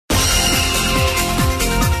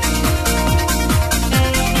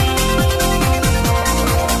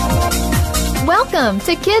Welcome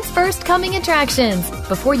to Kids First Coming Attractions.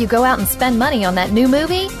 Before you go out and spend money on that new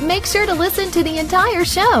movie, make sure to listen to the entire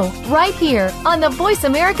show right here on the Voice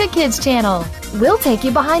America Kids channel. We'll take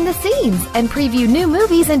you behind the scenes and preview new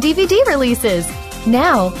movies and DVD releases.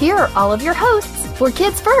 Now, here are all of your hosts for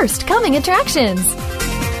Kids First Coming Attractions.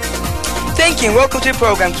 Thank you and welcome to the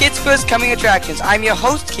program Kids First Coming Attractions. I'm your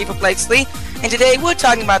host, Keefer, Blakeslee, and today we're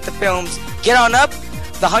talking about the films Get On Up,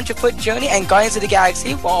 The 100-Foot Journey, and Guardians of the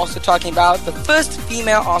Galaxy. We're also talking about the first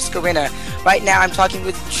female Oscar winner. Right now I'm talking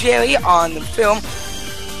with Gerry on the film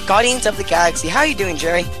Guardians of the Galaxy. How are you doing,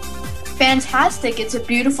 Gerry? Fantastic. It's a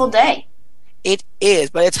beautiful day. It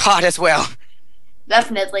is, but it's hot as well.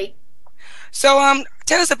 Definitely. So,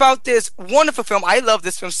 tell us about this wonderful film. I love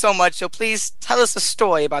this film so much, so please tell us a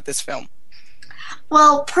story about this film.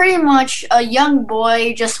 Well, pretty much a young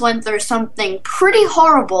boy just went through something pretty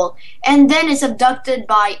horrible and then is abducted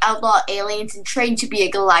by outlaw aliens and trained to be a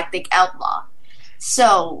galactic outlaw.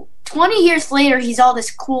 So, 20 years later, he's all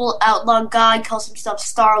this cool outlaw guy, calls himself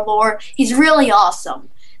Star-Lord. He's really awesome.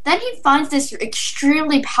 Then he finds this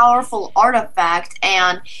extremely powerful artifact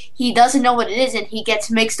and he doesn't know what it is and he gets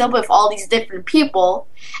mixed up with all these different people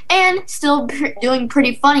and still doing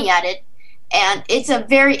pretty funny at it. And it's a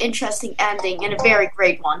very interesting ending and a very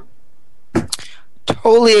great one.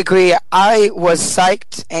 Totally agree. I was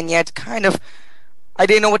psyched and yet I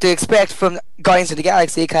didn't know what to expect from Guardians of the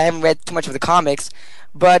Galaxy because I haven't read too much of the comics.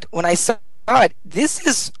 But when I saw it, this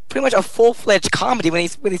is pretty much a full-fledged comedy when you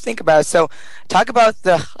really think about it. So talk about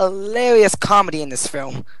the hilarious comedy in this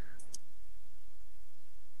film.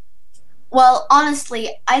 Well, honestly,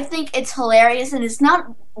 I think it's hilarious and it's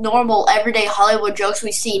not normal everyday Hollywood jokes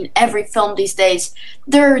we see in every film these days.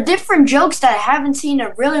 There are different jokes that I haven't seen in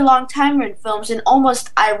a really long time in films in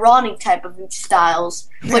almost ironic type of styles,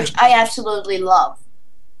 which I absolutely love.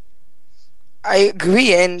 I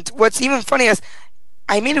agree, and what's even funnier is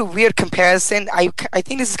I made a weird comparison. I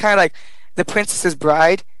think this is kind of like The Princess's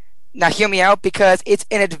Bride. Now hear me out because it's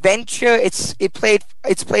an adventure. It's played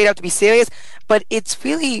out to be serious, but it's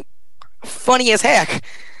really funny as heck.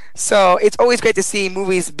 So it's always great to see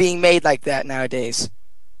movies being made like that nowadays.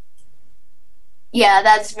 Yeah,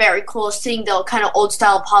 that's very cool, seeing the kind of old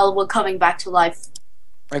style of Hollywood coming back to life.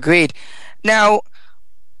 Agreed. Now,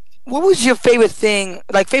 what was your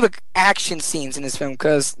favorite action scenes in this film?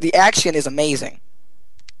 Because the action is amazing.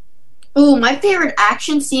 Ooh, my favorite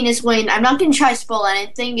action scene is when, I'm not going to try to spoil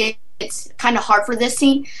anything, it's kind of hard for this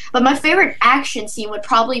scene, but my favorite action scene would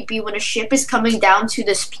probably be when a ship is coming down to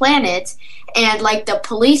this planet and the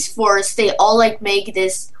police force, they all make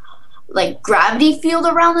this gravity field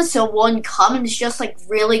around us, so one comes is just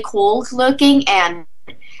really cool looking and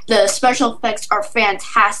the special effects are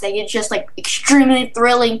fantastic. It's just extremely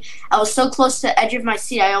thrilling. I was so close to the edge of my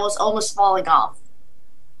seat I was almost falling off.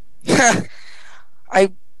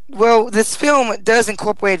 Well, this film does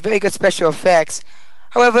incorporate very good special effects.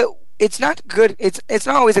 However, it's not good. It's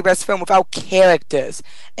not always the best film without characters,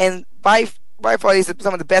 and by far these are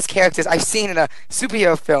some of the best characters I've seen in a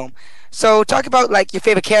superhero film. So, talk about your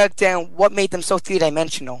favorite character and what made them so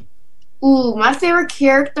three-dimensional. Ooh, my favorite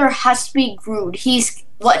character has to be Groot. He's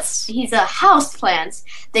a houseplant.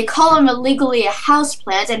 They call him illegally a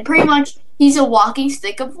houseplant, and pretty much he's a walking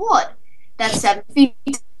stick of wood that's 7 feet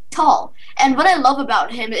tall. And what I love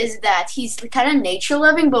about him is that he's kind of nature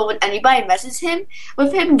loving, but when anybody messes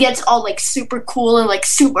with him gets all super cool and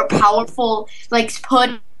super powerful, put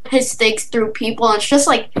his stakes through people, and it's just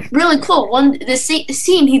really cool. The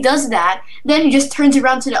scene he does that, then he just turns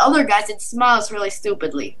around to the other guys and smiles really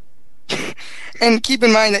stupidly. And keep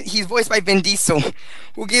in mind that he's voiced by Vin Diesel,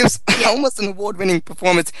 who gives almost an award-winning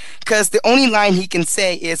performance because the only line he can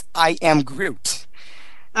say is "I am Groot."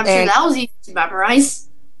 I'm sure that was easy to memorize.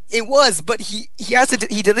 It was, but he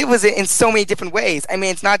delivers it in so many different ways. I mean,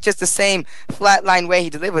 it's not just the same flatline way he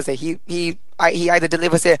delivers it. He either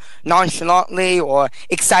delivers it nonchalantly or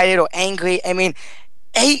excited or angry. I mean,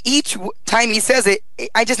 each time he says it,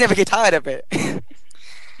 I just never get tired of it.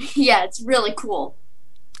 Yeah, it's really cool.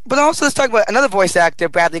 But also, let's talk about another voice actor,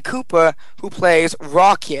 Bradley Cooper, who plays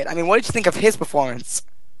Rocket. I mean, what did you think of his performance?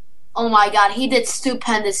 Oh my god, he did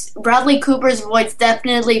stupendous. Bradley Cooper's voice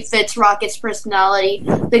definitely fits Rocket's personality.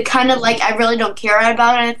 The kind of I really don't care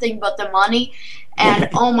about anything but the money. And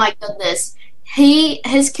oh my goodness,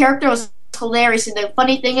 his character was hilarious. And the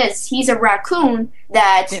funny thing is, he's a raccoon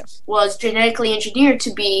that was genetically engineered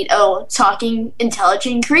to be a talking,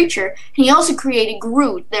 intelligent creature. And he also created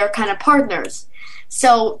Groot. They're kind of partners.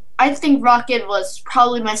 So I think Rocket was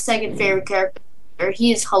probably my second favorite character.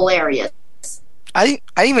 He is hilarious. I didn't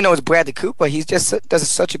even know it was Bradley Cooper. He just does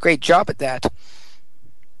such a great job at that.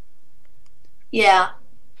 Yeah.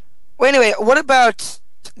 Well, anyway, what about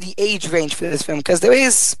the age range for this film? Because there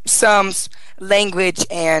is some language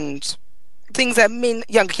and things that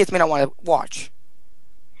younger kids may not want to watch.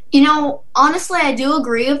 Honestly, I do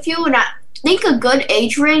agree with you, and I think a good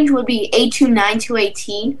age range would be 8 to 9 to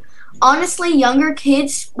 18. Honestly, younger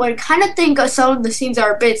kids would kind of think of some of the scenes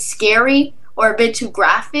are a bit scary or a bit too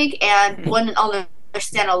graphic and wouldn't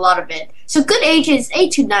understand a lot of it. So good age is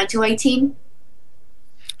 8 to 9 to 18.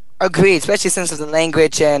 Agreed, especially since of the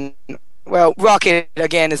language and, well, Rocket,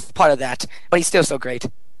 again, is part of that. But he's still so great.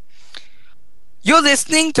 You're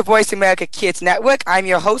listening to Voice America Kids Network. I'm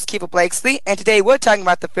your host, Keefer Blakeslee, and today we're talking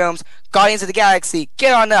about the films Guardians of the Galaxy,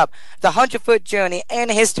 Get On Up, The 100-Foot Journey,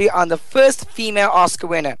 and history on the first female Oscar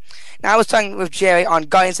winner. Now, I was talking with Jerry on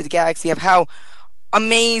Guardians of the Galaxy of how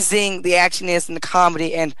amazing the action is and the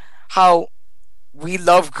comedy and how we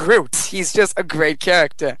love Groot. He's just a great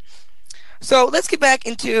character. So let's get back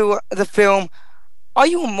into the film. Are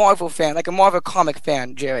you a Marvel fan, like a Marvel comic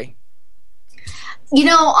fan, Jerry?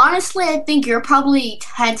 Honestly, I think you're probably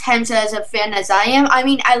 10 times as a fan as I am. I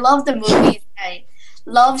mean, I love the movies. I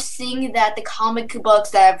love seeing that the comic books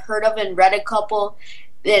that I've heard of and read a couple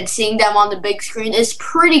and seeing them on the big screen is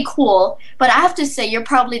pretty cool. But I have to say, you're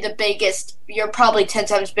probably 10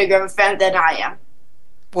 times bigger of a fan than I am.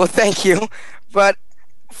 Well, thank you. But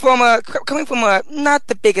coming from a not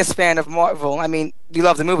the biggest fan of Marvel, I mean, we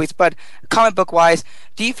love the movies, but comic book wise,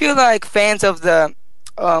 do you feel like fans of do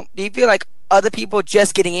you feel like other people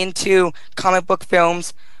just getting into comic book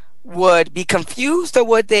films would be confused, or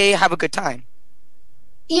would they have a good time?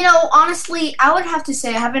 Honestly, I would have to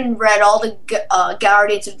say I haven't read all the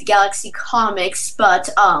Guardians of the Galaxy comics, but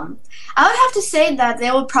I would have to say that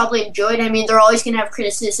they would probably enjoy it. I mean, they're always going to have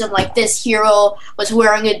criticism like this hero was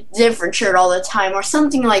wearing a different shirt all the time or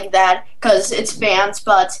something like that because it's fans,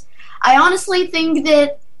 but I honestly think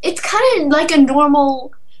that it's kind of like a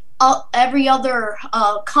normal every other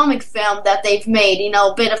comic film that they've made,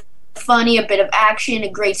 a bit of funny, a bit of action, a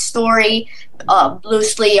great story,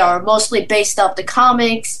 loosely or mostly based off the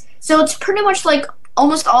comics. So it's pretty much like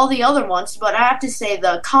almost all the other ones, but I have to say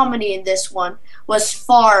the comedy in this one was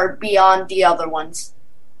far beyond the other ones.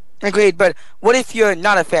 Agreed, but what if you're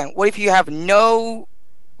not a fan? What if you have no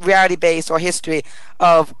reality base or history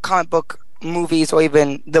of comic book movies or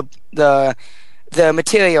even the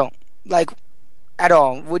material, like, at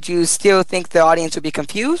all? Would you still think the audience would be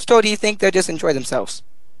confused, or do you think they'll just enjoy themselves?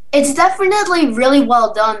 It's definitely really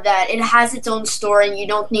well done that it has its own story and you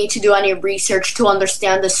don't need to do any research to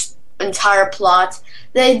understand this entire plot.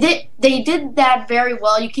 They did that very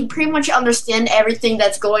well. You can pretty much understand everything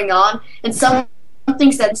that's going on, and some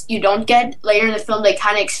things that you don't get later in the film, they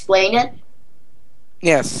kind of explain it.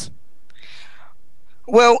 Yes.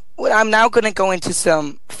 Well, I'm now going to go into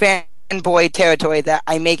some fanboy territory that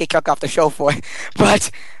I may get kicked off the show for.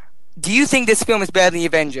 But do you think this film is better than the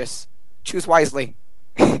Avengers? Choose wisely.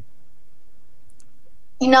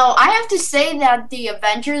 I have to say that the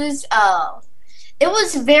Avengers, it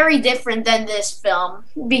was very different than this film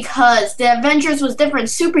because the Avengers was different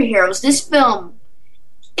superheroes. This film,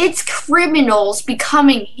 it's criminals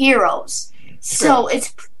becoming heroes. So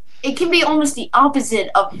it can be almost the opposite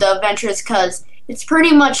of the Avengers because it's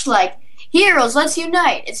pretty much like heroes, let's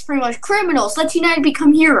unite. It's pretty much criminals, let's unite and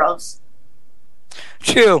become heroes.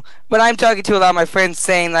 True, but I'm talking to a lot of my friends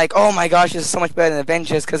saying like, oh my gosh, this is so much better than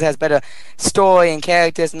Avengers because it has better story and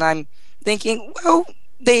characters, and I'm thinking, well,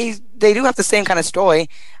 they do have the same kind of story.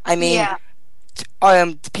 I mean,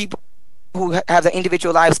 people who have their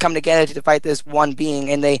individual lives come together to fight this one being,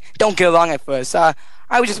 and they don't get along at first. I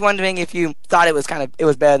was just wondering if you thought it was better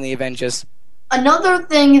than the Avengers. Another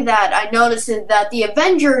thing that I noticed is that the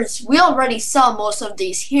Avengers, we already saw most of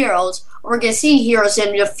these heroes. We're going to see heroes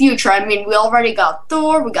in the future. I mean, we already got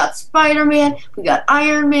Thor, we got Spider-Man, we got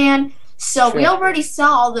Iron Man. So we already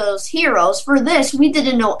saw all those heroes. For this, we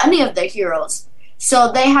didn't know any of the heroes.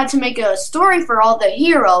 So they had to make a story for all the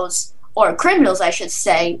heroes, or criminals, I should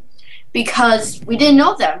say, because we didn't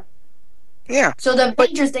know them. Yeah. So the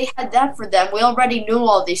Avengers, they had that for them. We already knew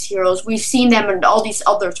all these heroes. We've seen them in all these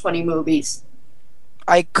other 20 movies.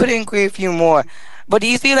 I couldn't agree with you more. But do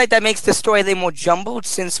you feel like that makes the story a little more jumbled,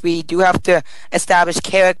 since we do have to establish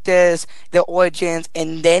characters, their origins,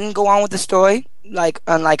 and then go on with the story, like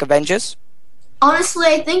unlike Avengers? Honestly,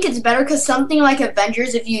 I think it's better because something like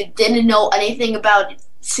Avengers, if you didn't know anything about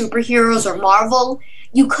superheroes or Marvel,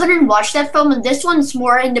 you couldn't watch that film. And this one's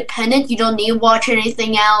more independent. You don't need to watch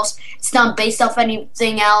anything else. It's not based off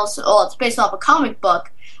anything else. Well, it's based off a comic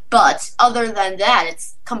book. But other than that,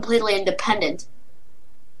 it's completely independent.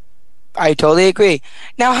 I totally agree.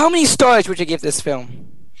 Now, how many stars would you give this film?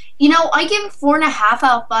 I give it 4.5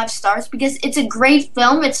 out of 5 stars because it's a great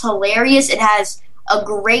film. It's hilarious. It has a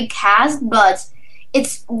great cast, but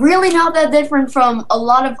it's really not that different from a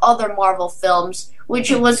lot of other Marvel films,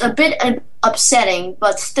 which was a bit upsetting,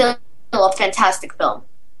 but still a fantastic film.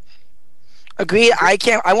 Agreed. I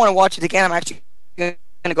want to watch it again. I'm actually going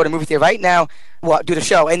to go to the movie theater right now, do the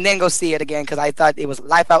show, and then go see it again because I thought it was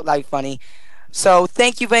laugh out loud funny. So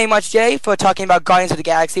thank you very much, Jay, for talking about Guardians of the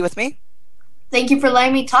Galaxy with me. Thank you for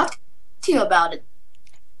letting me talk to you about it.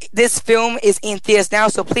 This film is in theaters now,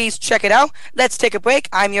 so please check it out. Let's take a break.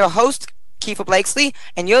 I'm your host, Keefer Blakeslee,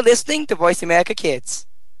 and you're listening to Voice America Kids.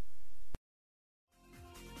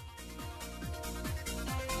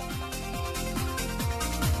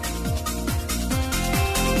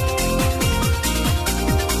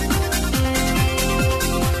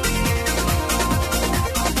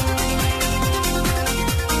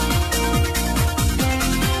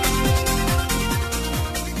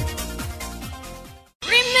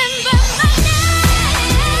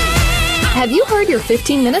 Have you heard your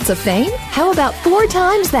 15 minutes of fame? How about 4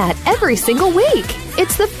 times that every single week?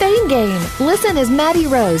 It's the Fame Game. Listen as Maddie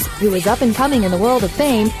Rose, who is up and coming in the world of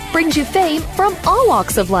fame, brings you fame from all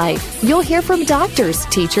walks of life. You'll hear from doctors,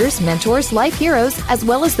 teachers, mentors, life heroes, as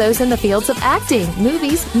well as those in the fields of acting,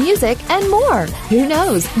 movies, music, and more. Who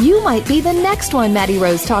knows? You might be the next one Maddie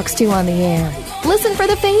Rose talks to on the air. Listen for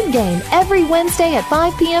the Fame Game every Wednesday at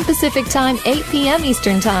 5 p.m. Pacific Time, 8 p.m.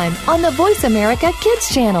 Eastern Time on the Voice America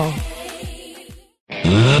Kids channel.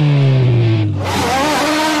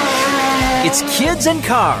 It's Kids and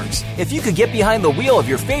Cars. If you could get behind the wheel of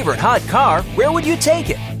your favorite hot car, where would you take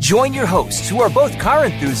it? Join your hosts, who are both car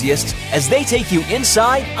enthusiasts, as they take you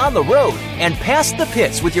inside, on the road, and past the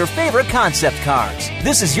pits with your favorite concept cars.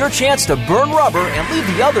 This is your chance to burn rubber and leave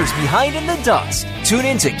the others behind in the dust. Tune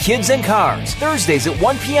in to Kids and Cars, Thursdays at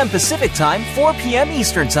 1 p.m. Pacific Time, 4 p.m.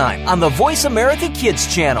 Eastern Time, on the Voice America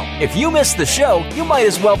Kids channel. If you missed the show, you might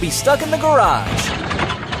as well be stuck in the garage.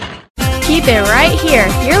 Keep it right here.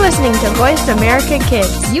 You're listening to Voice America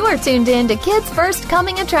Kids. You are tuned in to Kids First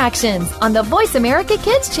Coming Attractions on the Voice America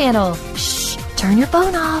Kids channel. Shh, turn your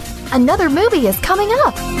phone off. Another movie is coming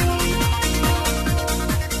up.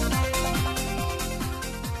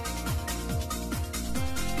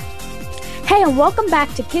 Hey, and welcome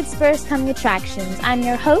back to Kids First Coming Attractions. I'm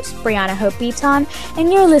your host, Brianna Beaton,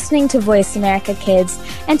 and you're listening to Voice America Kids.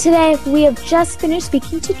 And today, we have just finished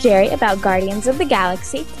speaking to Jerry about Guardians of the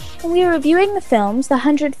Galaxy, and we are reviewing the films The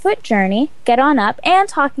 100-Foot Journey, Get On Up, and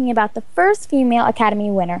talking about the first female Academy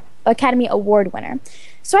Award winner.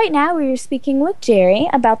 So right now, we're speaking with Jerry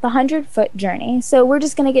about the 100-Foot Journey. So we're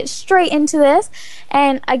just going to get straight into this.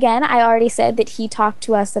 And again, I already said that he talked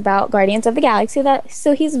to us about Guardians of the Galaxy,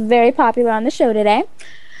 so he's very popular on the show today.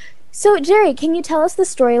 So Jerry, can you tell us the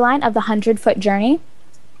storyline of the 100-Foot Journey?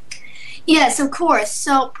 Yes, of course.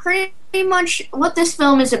 So pretty much what this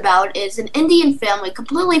film is about is an Indian family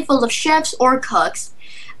completely full of chefs or cooks.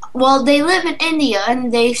 Well, they live in India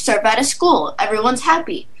and they serve at a school. Everyone's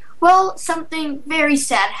happy. Well, something very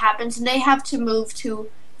sad happens and they have to move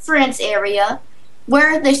to France area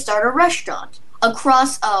where they start a restaurant.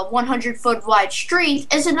 Across a 100-foot wide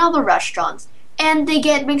street is another restaurant. And they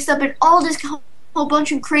get mixed up in all this whole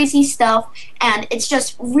bunch of crazy stuff, and it's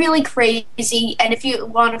just really crazy. And if you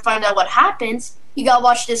want to find out what happens, you gotta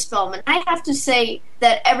watch this film. And I have to say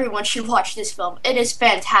that everyone should watch this film. It is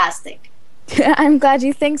fantastic. I'm glad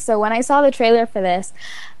you think so. When I saw the trailer for this,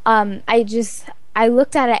 I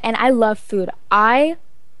looked at it and I love food.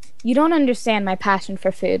 You don't understand my passion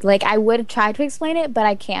for food. Like, I would try to explain it, but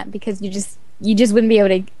I can't because you just wouldn't be able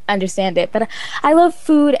to understand it. But I love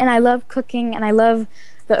food and I love cooking and I love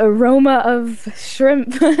the aroma of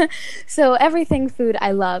shrimp. So everything food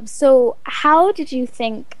I love. So how did you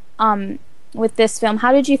think with this film,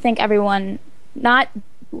 how did you think everyone not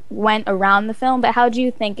went around the film, but how do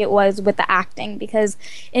you think it was with the acting? Because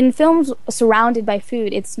in films surrounded by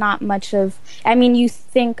food, it's not much of, I mean, you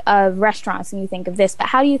think of restaurants and you think of this, but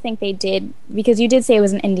how do you think they did, because you did say it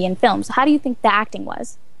was an Indian film, so how do you think the acting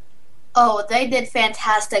was? Oh, they did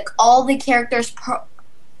fantastic. All the characters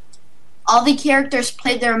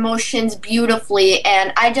played their emotions beautifully,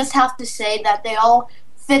 and I just have to say that they all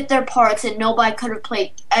fit their parts and nobody could have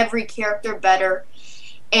played every character better.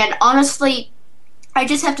 And honestly, I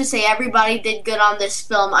just have to say everybody did good on this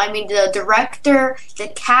film. I mean, the director, the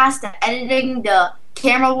cast, the editing, the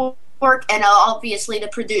camera work, and obviously the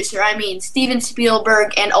producer. I mean, Steven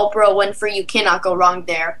Spielberg and Oprah Winfrey, you cannot go wrong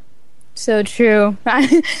there. So true.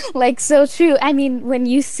 So true. I mean, when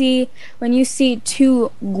you see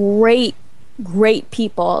two great great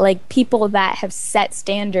people, like people that have set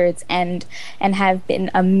standards and have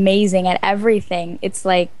been amazing at everything. It's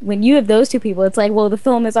like when you have those two people, it's like, well, the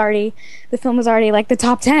film is already like the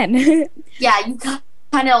top 10. Yeah, you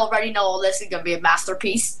kind of already know this is gonna be a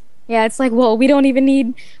masterpiece. Yeah, it's like, well, we don't even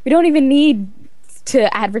need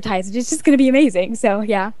to advertise it. It's just gonna be amazing. So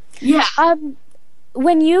yeah. Yeah.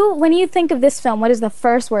 When you think of this film, what is the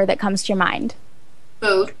first word that comes to your mind?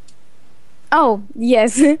 Food. Oh,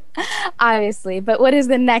 yes, obviously. But what is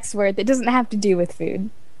the next word that doesn't have to do with food?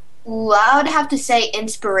 Ooh, I would have to say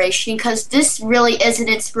inspiration, because this really is an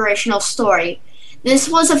inspirational story. This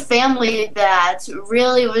was a family that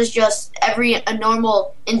really was just a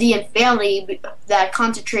normal Indian family that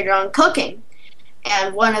concentrated on cooking.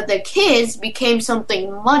 And one of the kids became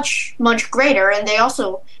something much, much greater, and they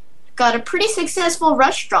also got a pretty successful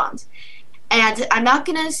restaurant. And I'm not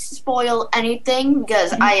going to spoil anything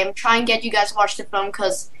because I am trying to get you guys to watch the film,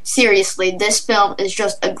 because seriously, this film is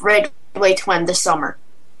just a great way to end the summer.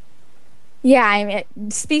 Yeah, I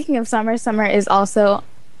mean, speaking of summer is also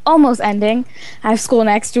almost ending. I have school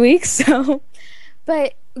next week, so...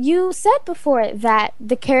 But you said before that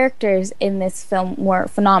the characters in this film were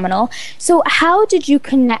phenomenal. So how well did you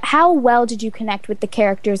connect with the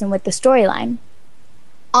characters and with the storyline?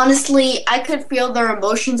 Honestly, I could feel their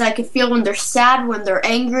emotions. I could feel when they're sad, when they're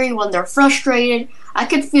angry, when they're frustrated. I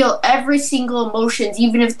could feel every single emotions,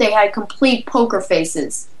 even if they had complete poker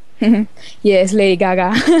faces. Yes, Lady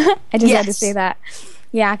Gaga. I just had to Yes. say that.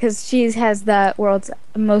 Yeah, because she has the world's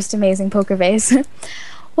most amazing poker face.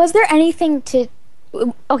 Was there anything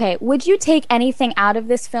Okay, would you take anything out of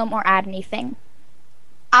this film or add anything?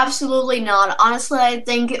 Absolutely not. Honestly, I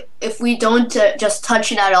think if we don't just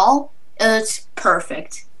touch it at all, it's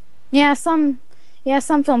perfect. Yeah, some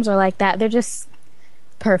films are like that. They're just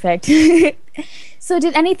perfect. So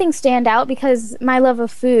did anything stand out? Because my love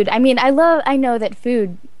of food, I mean, I know that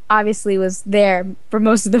food obviously was there for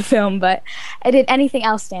most of the film, but did anything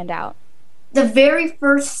else stand out? The very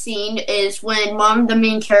first scene is when one of the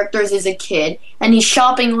main characters is a kid, and he's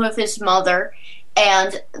shopping with his mother,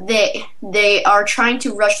 and they are trying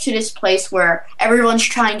to rush to this place where everyone's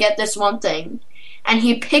trying to get this one thing. And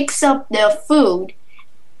he picks up the food,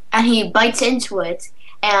 and he bites into it,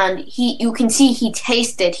 and you can see he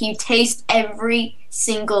tastes it. He tastes every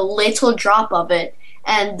single little drop of it,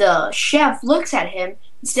 and the chef looks at him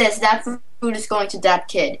and says, "That food is going to that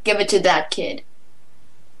kid. Give it to that kid."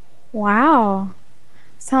 Wow.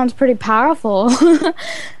 Sounds pretty powerful.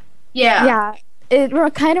 Yeah. Yeah. It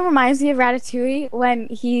kind of reminds me of Ratatouille when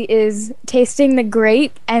he is tasting the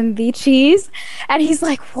grape and the cheese, and he's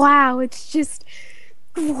like, wow, it's just,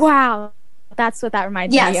 wow. That's what that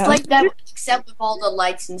reminds me of. Yeah, it's like that, except with all the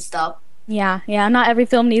lights and stuff. Yeah, not every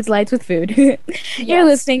film needs lights with food. You're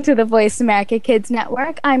listening to the Voice America Kids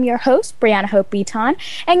Network. I'm your host, Brianna Hope Beaton,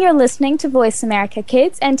 and you're listening to Voice America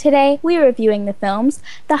Kids, and today we're reviewing the films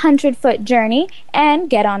The 100-Foot Journey and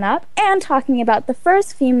Get On Up, and talking about the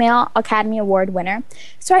first female Academy Award winner.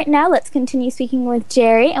 So right now, let's continue speaking with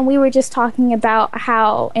Jerry, and we were just talking about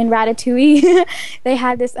how in Ratatouille, they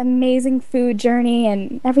had this amazing food journey,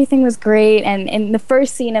 and everything was great, and in the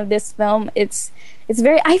first scene of this film,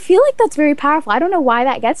 I feel like that's very powerful. I don't know why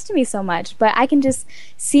that gets to me so much, but I can just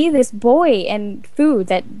see this boy and food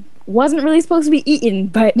that wasn't really supposed to be eaten,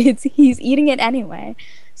 but he's eating it anyway.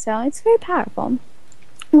 So it's very powerful.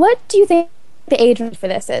 What do you think the age range for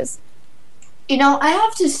this is? You know, I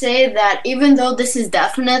have to say that even though this is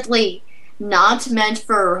definitely not meant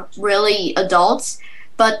for really adults,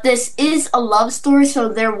 but this is a love story, so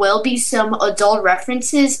there will be some adult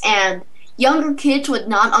references, and younger kids would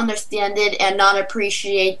not understand it and not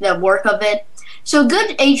appreciate the work of it. So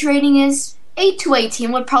good age rating is 8 to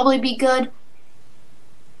 18 would probably be good.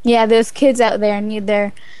 Yeah, those kids out there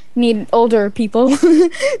need older people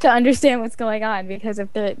to understand what's going on, because if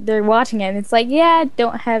they're watching it and it's like, yeah,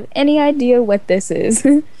 don't have any idea what this is.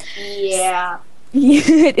 Yeah.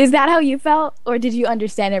 Is that how you felt, or did you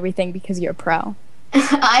understand everything because you're pro?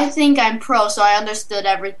 I think I'm pro, so I understood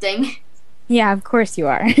everything. Yeah, of course you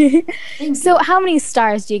are. So how many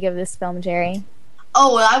stars do you give this film, Jerry?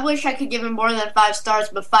 Oh, well, I wish I could give it more than 5 stars,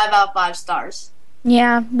 but 5 out of 5 stars.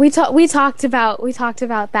 Yeah, we talked about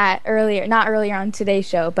that earlier, not earlier on today's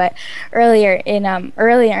show, but earlier in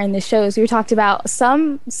the shows we talked about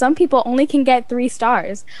some people only can get 3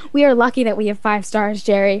 stars. We are lucky that we have 5 stars,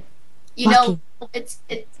 Jerry. You know,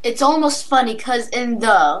 it's almost funny because in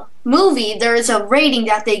the movie there is a rating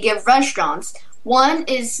that they give restaurants. 1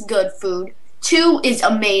 is good food, 2 is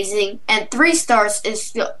amazing, and 3 stars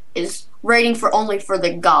is rating for only for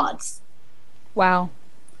the gods. Wow.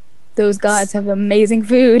 Those gods have amazing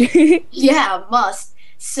food. Yeah, must.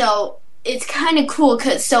 So it's kind of cool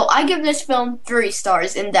so I give this film 3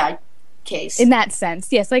 stars in that case. In that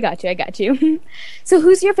sense, yes, I got you. So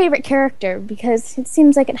who's your favorite character? Because it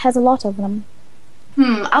seems like it has a lot of them.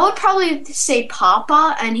 I would probably say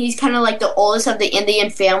Papa, and he's kind of like the oldest of the Indian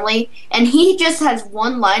family, and he just has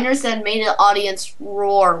one-liners that made the audience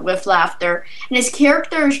roar with laughter. And his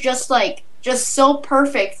character is just so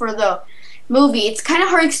perfect for the movie. It's kind of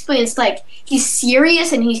hard to explain. It's like he's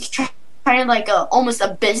serious and he's kind of like almost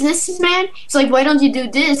a businessman. It's like, why don't you do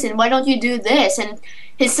this and why don't you do this? And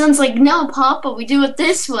his son's like, no, Papa, we do it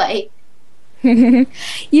this way.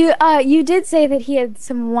 You did say that he had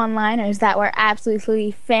some one-liners that were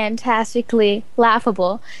absolutely fantastically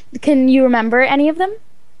laughable. Can you remember any of them?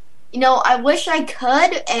 I wish I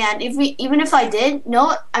could, and even if I did,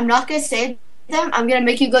 no, I'm not gonna say them. I'm gonna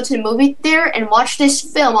make you go to the movie theater and watch this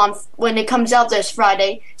film when it comes out this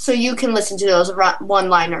Friday, so you can listen to those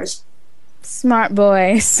one-liners. Smart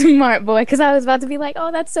boy, because I was about to be like,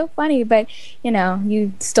 oh, that's so funny, but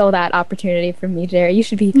you stole that opportunity from me, Jerry. You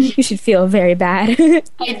should feel very bad.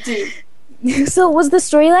 I do. So was the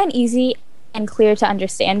storyline easy and clear to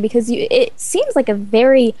understand? Because it seems like a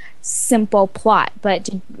very simple plot, but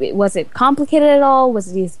was it complicated at all?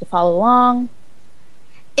 Was it easy to follow along?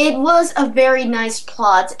 It was a very nice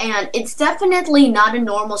plot, and it's definitely not a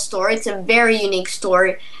normal story. It's a very unique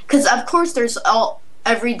story, because of course there's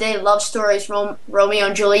everyday love stories, Romeo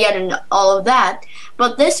and Juliet and all of that.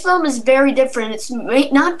 But this film is very different. It's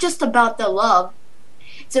not just about the love.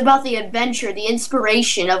 It's about the adventure, the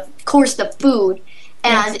inspiration, of course, the food.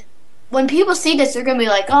 And yes. When people see this, they're going to be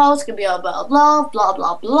like, oh, it's going to be about love, blah,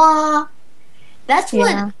 blah, blah. That's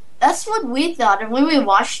what we thought. And when we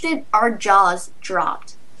watched it, our jaws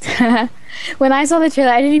dropped. When I saw the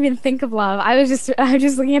trailer, I didn't even think of love. I was just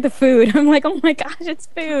looking at the food. I'm like, oh my gosh, it's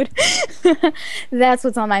food. That's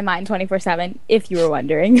what's on my mind 24/7, if you were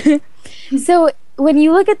wondering. So when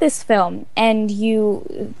you look at this film and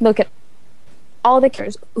you look at all the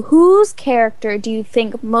characters, whose character do you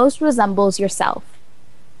think most resembles yourself?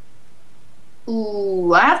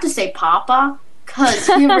 Ooh, I have to say Papa, because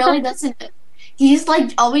he really doesn't. He's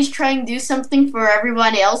like always trying to do something for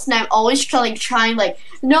everyone else, and I'm always trying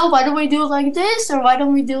no, why don't we do it like this, or why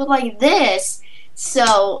don't we do it like this?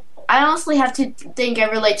 So I honestly have to think I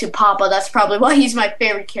relate to Papa. That's probably why he's my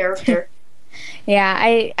favorite character. Yeah,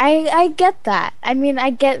 I get that. I mean, I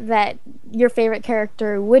get that your favorite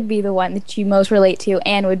character would be the one that you most relate to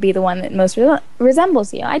and would be the one that most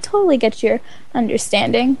resembles you. I totally get your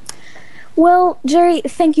understanding. Well, Jerry,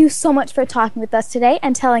 thank you so much for talking with us today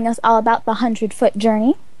and telling us all about the 100-foot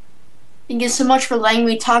journey. Thank you so much for letting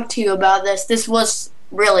me talk to you about this. This was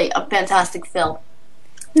really a fantastic film.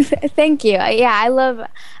 Thank you. Yeah, I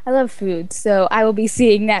love food, so I will be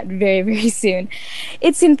seeing that very, very soon.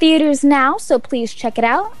 It's in theaters now, so please check it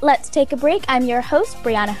out. Let's take a break. I'm your host,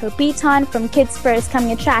 Brianna Beaton from Kids First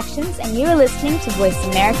Coming Attractions, and you're listening to Voice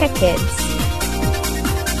America Kids.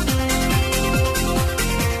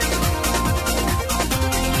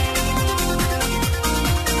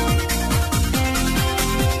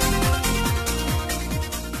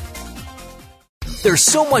 There's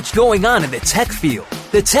so much going on in the tech field.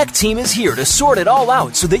 The tech team is here to sort it all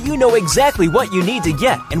out so that you know exactly what you need to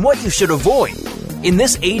get and what you should avoid. In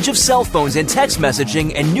this age of cell phones and text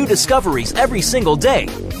messaging and new discoveries every single day,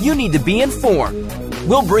 you need to be informed.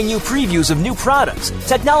 We'll bring you previews of new products,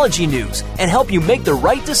 technology news, and help you make the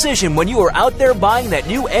right decision when you are out there buying that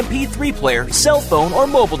new MP3 player, cell phone, or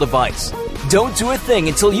mobile device. Don't do a thing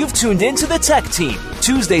until you've tuned in to the Tech Team,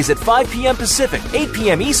 Tuesdays at 5 p.m. Pacific, 8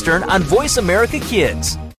 p.m. Eastern on Voice America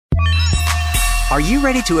Kids. Are you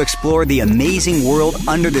ready to explore the amazing world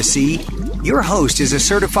under the sea? Your host is a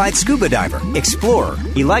certified scuba diver, explorer.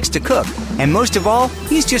 He likes to cook, and most of all,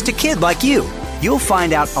 he's just a kid like you. You'll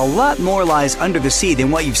find out a lot more lies under the sea than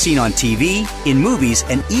what you've seen on TV, in movies,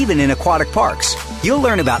 and even in aquatic parks. You'll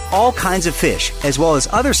learn about all kinds of fish, as well as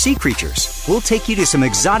other sea creatures. We'll take you to some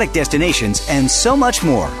exotic destinations and so much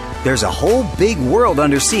more. There's a whole big world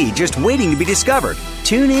under sea just waiting to be discovered.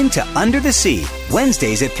 Tune in to Under the Sea,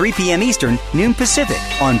 Wednesdays at 3 p.m. Eastern, noon Pacific,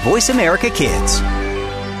 on Voice America Kids.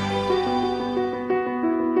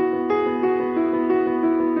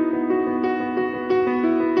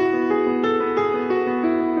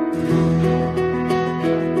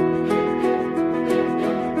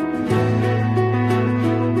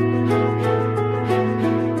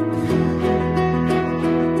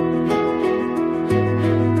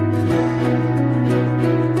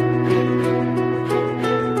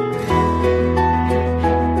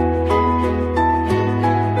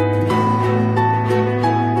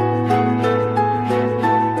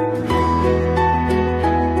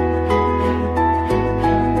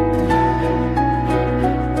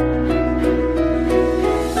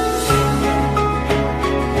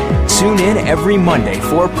 Tune in every Monday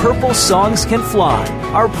for Purple Songs Can Fly.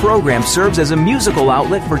 Our program serves as a musical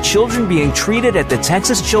outlet for children being treated at the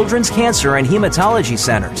Texas Children's Cancer and Hematology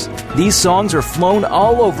Centers. These songs are flown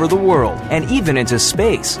all over the world and even into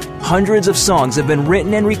space. Hundreds of songs have been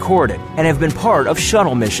written and recorded and have been part of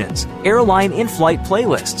shuttle missions, airline in-flight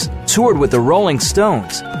playlists, toured with the Rolling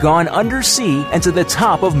Stones, gone undersea and to the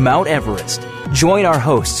top of Mount Everest. Join our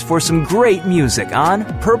hosts for some great music on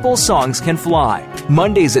Purple Songs Can Fly,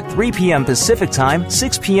 Mondays at 3 p.m. Pacific Time,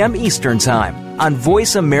 6 p.m. Eastern Time, on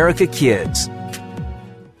Voice America Kids.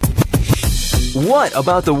 What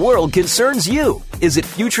about the world concerns you? Is it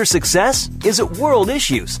future success? Is it world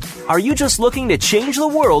issues? Are you just looking to change the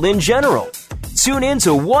world in general? Tune in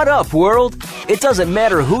to What Up, World! It doesn't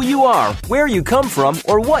matter who you are, where you come from,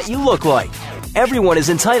 or what you look like. Everyone is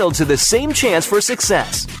entitled to the same chance for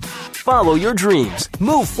success. Follow your dreams,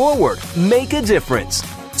 move forward, make a difference.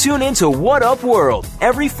 Tune in to What Up, World!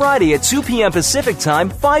 Every Friday at 2 p.m. Pacific Time,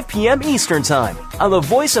 5 p.m. Eastern Time on the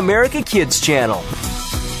Voice America Kids channel.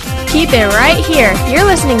 Keep it right here. You're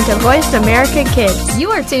listening to Voice America Kids. You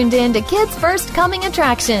are tuned in to Kids First Coming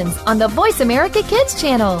Attractions on the Voice America Kids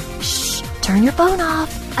channel. Shh, turn your phone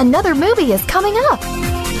off. Another movie is coming up.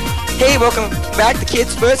 Hey, welcome back to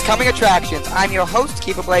Kids First Coming Attractions. I'm your host,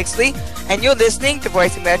 Keefer Blakeslee, and you're listening to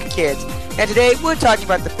Voice America Kids. And today we're talking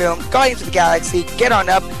about the film Guardians of the Galaxy, Get On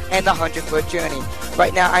Up, and The 100-Foot Journey.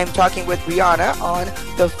 Right now I'm talking with Brianna on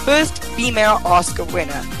the first female Oscar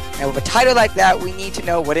winner. And with a title like that, we need to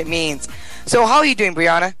know what it means. So how are you doing,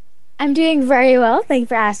 Brianna? I'm doing very well. Thank you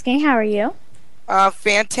for asking. How are you?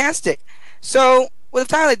 Fantastic. So with a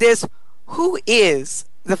title like this, who is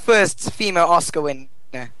the first female Oscar winner?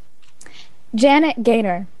 Janet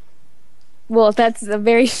Gaynor. Well, that's a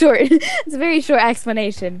very short. It's a very short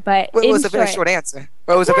explanation, but well, it was a very short answer.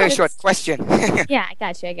 Well, it was a very short question. Yeah, I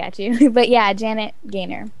got you. But yeah, Janet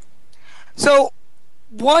Gaynor. So,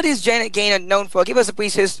 what is Janet Gaynor known for? Give us a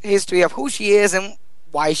brief history of who she is and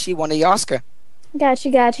why she won the Oscar. Got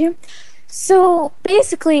you. So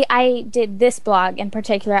basically, I did this blog in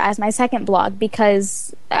particular as my second blog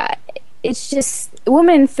because it's just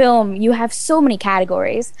women in film. You have so many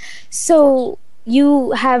categories. So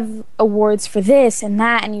you have awards for this and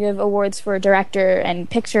that, and you have awards for director and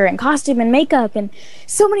picture and costume and makeup and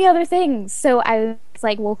so many other things. So I was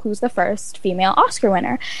like, well, who's the first female Oscar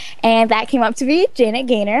winner? And that came up to be Janet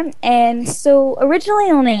Gaynor. And so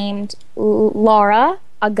originally named Laura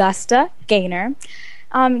Augusta Gaynor.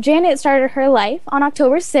 Janet started her life on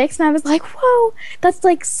October 6th, and I was like, whoa, that's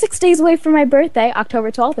like 6 days away from my birthday,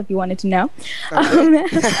 October 12th, if you wanted to know.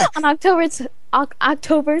 On October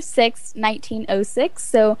 6th, 1906,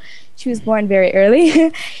 so she was born very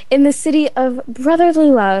early, in the city of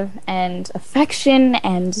brotherly love and affection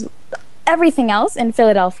and everything else in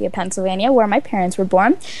Philadelphia, Pennsylvania, where my parents were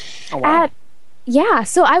born. Oh, wow. Yeah,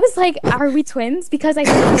 so I was like, are we twins? Because I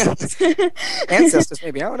ancestors,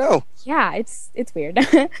 maybe. I don't know. Yeah, it's weird.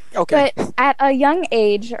 Okay. But at a young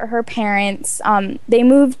age, her parents they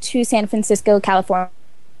moved to San Francisco, California,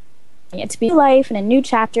 to be life and a new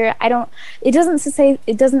chapter. It doesn't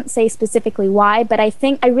say specifically why, but I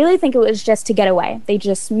really think it was just to get away. They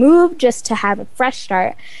just moved just to have a fresh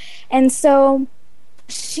start, and so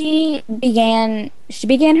she began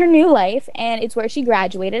her new life, and it's where she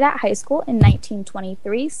graduated at high school in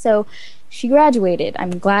 1923. So she graduated.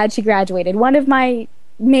 I'm glad she graduated. One of my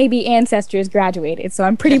maybe ancestors graduated, so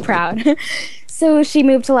I'm pretty proud. So she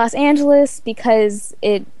moved to Los Angeles because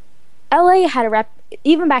LA had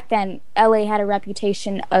even back then, LA had a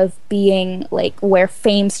reputation of being like where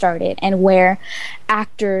fame started and where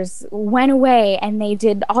actors went away and they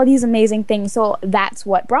did all these amazing things. So that's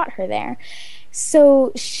what brought her there.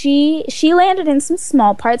 So she landed in some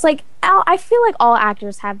small parts. Like I feel like all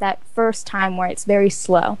actors have that first time where it's very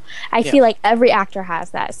slow. I feel like every actor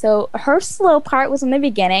has that. So her slow part was in the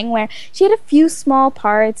beginning where she had a few small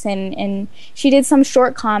parts and she did some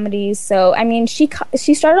short comedies. So I mean she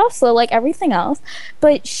started off slow like everything else,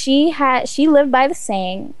 but she lived by the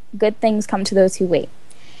saying, good things come to those who wait.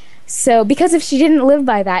 So because if she didn't live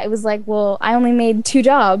by that, it was like, well, I only made 2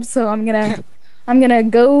 jobs, so I'm gonna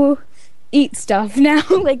go eat stuff now.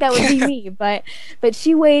 Like that would be me. But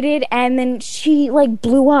she waited, and then she like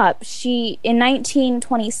blew up. In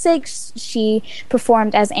 1926 she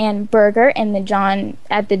performed as Anne Berger in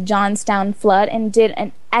at the Johnstown flood and did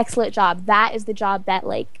an excellent job. That is the job that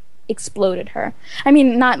like exploded her. I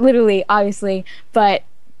mean, not literally, obviously, but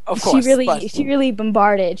of course, she really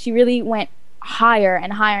bombarded. She really went higher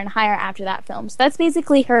and higher and higher after that film. So that's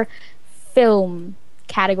basically her film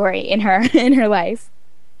category in her life.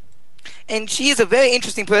 And she is a very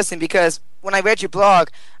interesting person because when I read your blog,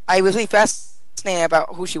 I was really fascinated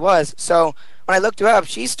about who she was. So when I looked her up,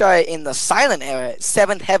 she started in the silent era.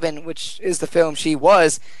 Seventh Heaven, which is the film she won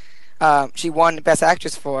Best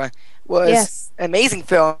Actress for, was an amazing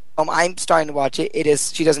film. I'm starting to watch it.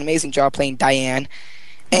 She does an amazing job playing Diane.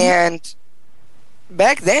 And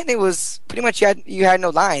back then, it was pretty much you had no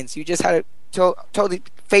lines. You just had totally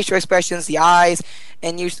facial expressions, the eyes,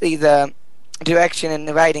 and usually the direction and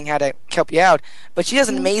the writing had to help you out. But she does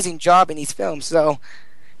an amazing job in these films, so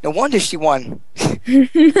no wonder she won.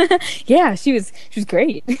 Yeah, she was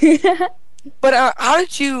great. But how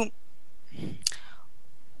did you?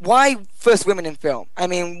 Why first women in film? I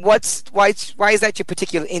mean, why is that your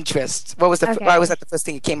particular interest? Why was that the first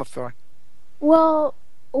thing you came up for? Well,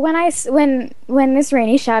 when Miss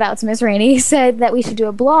Rainey, shout out to Miss Rainey, said that we should do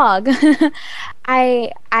a blog,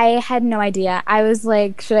 I had no idea. I was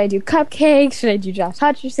like, should I do cupcakes? Should I do Josh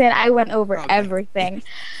Hutcherson? I went over everything.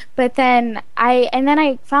 But then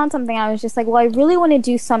I found something. I was just like, well, I really want to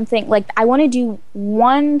do something, like, I want to do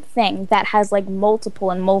one thing that has like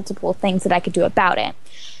multiple things that I could do about it.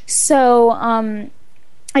 So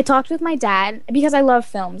I talked with my dad because I love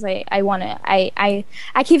films. I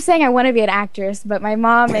keep saying I want to be an actress, but my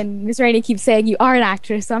mom and Miss Rainey keep saying you are an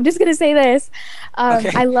actress. So I'm just gonna say this: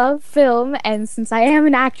 I love film, and since I am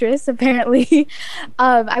an actress, apparently,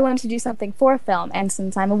 I wanted to do something for film. And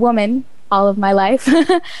since I'm a woman, all of my life,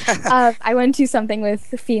 I wanted to do something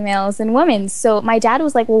with females and women. So my dad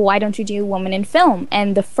was like, well, why don't you do woman in film?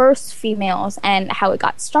 And the first females and how it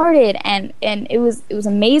got started. And it was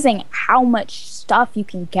amazing how much stuff you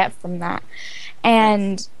can get from that.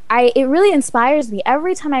 And it really inspires me.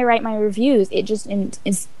 Every time I write my reviews, it just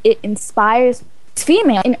it inspires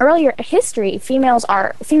female. In earlier history, females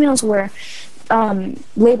were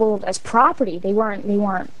labeled as property. They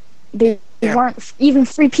weren't even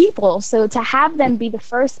free people. So to have them be the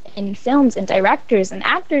first in films and directors and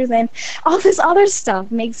actors and all this other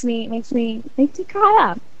stuff makes me cry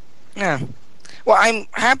up. Yeah. Well, I'm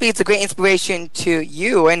happy it's a great inspiration to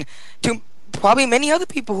you and to probably many other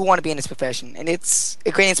people who want to be in this profession, and it's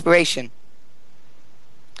a great inspiration.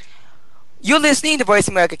 You're listening to Voice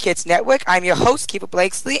America Kids Network. I'm your host, Keefer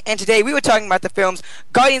Blakeslee, and today we were talking about the films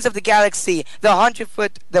Guardians of the Galaxy, The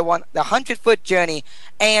 100-Foot Journey,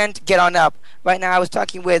 and Get On Up. Right now I was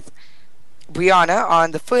talking with Brianna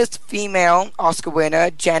on the first female Oscar winner,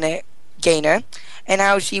 Janet Gaynor, and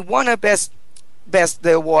how she won her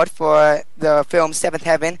the award for the film Seventh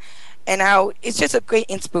Heaven, and how it's just a great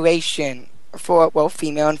inspiration for, well,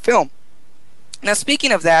 female in film. Now,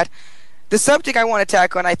 speaking of that, the subject I want to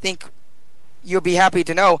tackle, and I think you'll be happy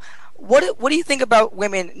to know, what do you think about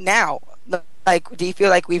women now? Like, do you feel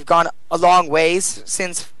like we've gone a long ways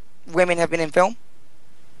since women have been in film?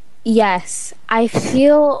 Yes, I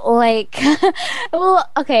feel like well,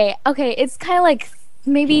 okay, it's kind of like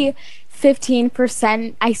maybe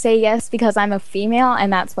 15% I say yes because I'm a female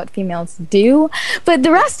and that's what females do, but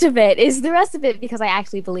the rest of it because I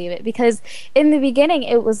actually believe it. Because in the beginning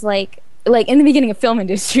it was like in the beginning of film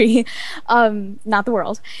industry, not the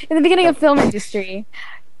world, in the beginning of film industry,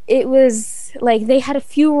 it was like they had a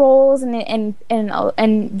few roles, and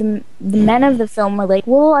the men of the film were like,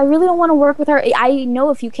 well, I really don't want to work with her. I know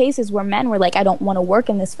a few cases where men were like, I don't want to work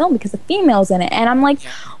in this film because the female's in it, and I'm like,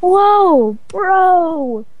 whoa,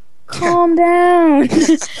 bro, calm down.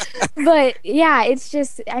 But yeah, it's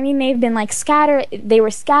just, I mean, they've been like scattered. They were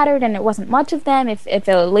scattered, and it wasn't much of them. If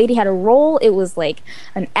a lady had a role, it was like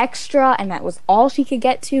an extra, and that was all she could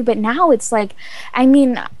get to. But now it's like, I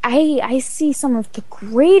mean, I see some of the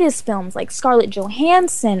greatest films like Scarlett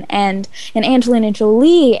Johansson and Angelina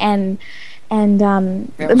Jolie and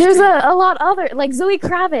there's a lot other, like Zoe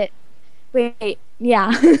Kravitz. Wait, yeah.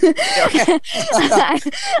 I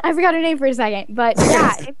forgot her name for a second. But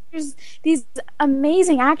yeah, there's these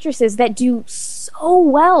amazing actresses that do so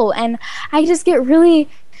well, and I get really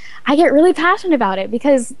passionate about it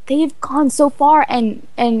because they've gone so far, and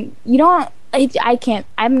you don't, I can't,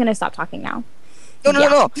 I'm going to stop talking now.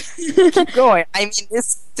 No. Keep going. I mean,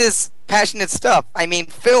 this is passionate stuff. I mean,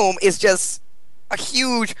 film is just a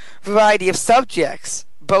huge variety of subjects,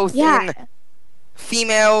 both in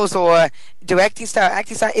females or directing style,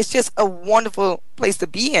 acting style. It's just a wonderful place to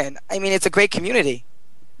be in. I mean, it's a great community.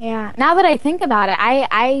 Yeah, now that I think about it,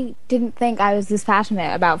 I didn't think I was this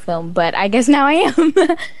passionate about film, but I guess now I am.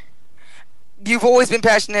 You've always been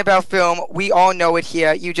passionate about film. We all know it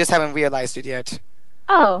here. You just haven't realized it yet.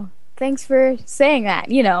 Oh, thanks for saying that,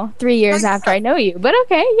 3 years after I know you. But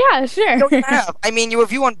okay, yeah, sure. You don't have. I mean, your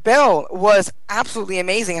review on Belle was absolutely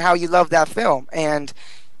amazing, how you love that film, and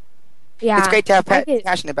it's great to have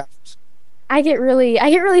passion about it. I get really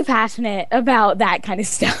passionate about that kind of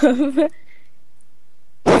stuff.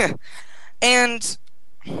 And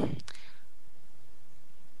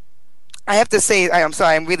I have to say, I'm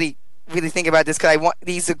sorry, I'm really thinking about this because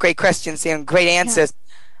these are great questions and great answers.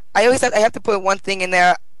 I always have to put one thing in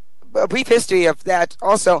there, a brief history of that.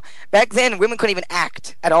 Also, back then, women couldn't even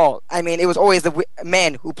act at all. I mean, it was always the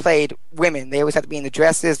men who played women. They always had to be in the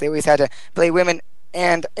dresses. They always had to play women.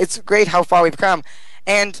 And it's great how far we've come.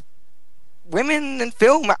 And women in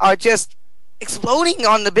film are just exploding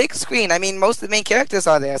on the big screen. I mean, most of the main characters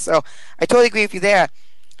are there. So I totally agree with you there.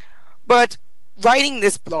 But writing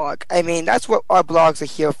this blog, I mean, that's what our blogs are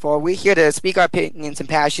here for. We're here to speak our opinions and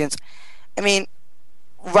passions. I mean,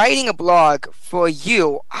 writing a blog for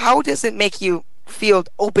you, how does it make you feel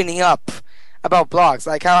opening up about blogs?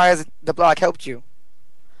 Like, how has the blog helped you?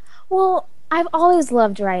 Well, I've always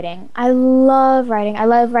loved writing. I love writing. I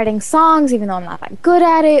love writing songs, even though I'm not that good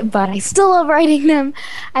at it, but I still love writing them.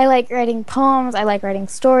 I like writing poems. I like writing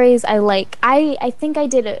stories. I think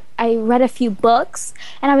I read a few books,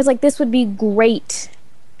 and I was like, this would be great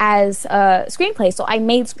as a screenplay. So I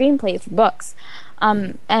made screenplays for books.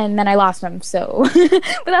 And then I lost them, so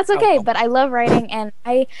but that's okay. But I love writing, and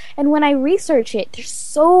when I research it, there's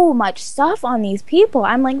so much stuff on these people.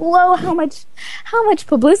 I'm like, whoa, how much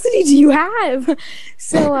publicity do you have?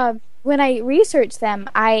 So when I research them,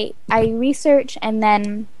 I research and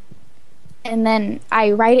then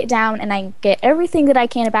I write it down, and I get everything that I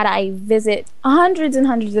can about it. I visit hundreds and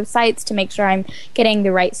hundreds of sites to make sure I'm getting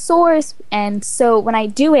the right source. And so when I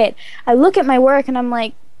do it, I look at my work and I'm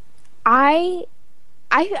like, I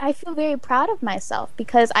feel very proud of myself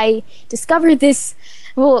because I discovered this.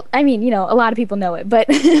 Well, I mean, a lot of people know it, but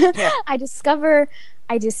I discover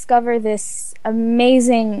this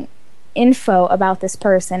amazing info about this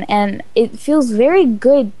person, and it feels very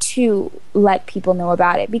good to let people know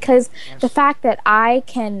about it because the fact that I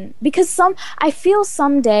feel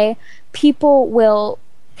someday people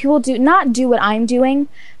do not do what I'm doing,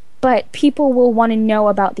 but people will want to know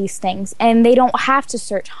about these things, and they don't have to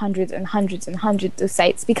search hundreds and hundreds and hundreds of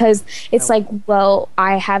sites because it's like, well,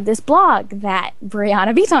 I have this blog that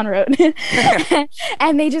Brianna Beaton wrote.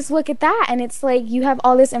 And they just look at that, and it's like, you have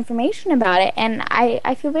all this information about it, and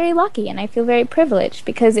I feel very lucky, and I feel very privileged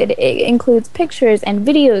because it includes pictures and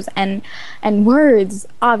videos and words,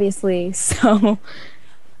 obviously, so...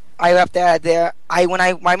 I left that there.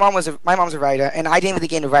 My mom was a writer, and I didn't really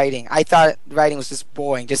get into writing. I thought writing was just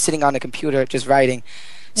boring, just sitting on the computer, just writing.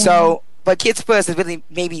 Mm-hmm. So, but Kids First has really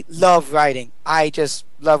made me love writing. I just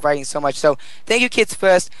love writing so much. So, thank you, Kids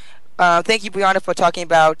First. Thank you, Brianna, for talking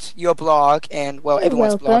about your blog and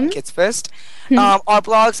everyone's blog, Kids First. Our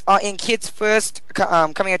blogs are in Kids First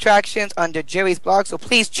coming attractions under Jerry's blog. So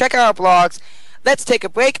please check out our blogs. Let's take a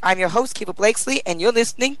break. I'm your host, Keefer Blakeslee, and you're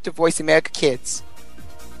listening to Voice America Kids.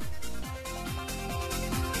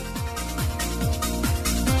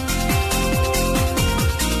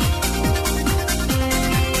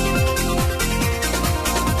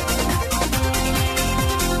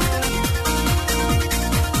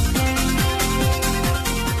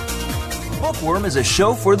 Bookworm is a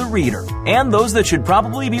show for the reader and those that should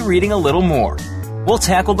probably be reading a little more. We'll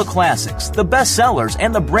tackle the classics, the bestsellers,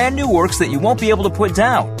 and the brand new works that you won't be able to put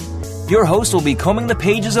down. Your host will be combing the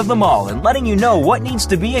pages of them all and letting you know what needs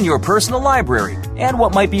to be in your personal library and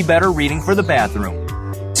what might be better reading for the bathroom.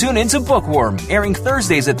 Tune into Bookworm, airing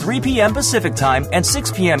Thursdays at 3 p.m. Pacific Time and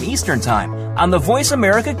 6 p.m. Eastern Time on the Voice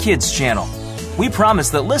America Kids channel. We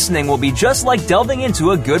promise that listening will be just like delving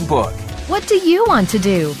into a good book. What do you want to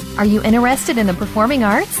do? Are you interested in the performing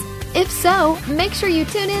arts? If so, make sure you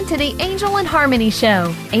tune in to the Angel and Harmony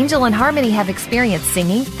Show. Angel and Harmony have experience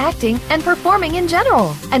singing, acting, and performing in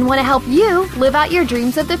general, and want to help you live out your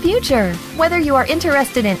dreams of the future. Whether you are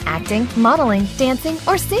interested in acting, modeling, dancing,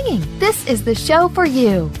 or singing, this is the show for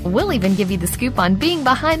you. We'll even give you the scoop on being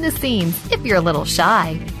behind the scenes if you're a little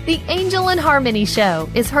shy. The Angel and Harmony Show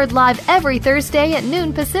is heard live every Thursday at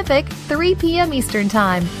noon Pacific, 3 p.m. Eastern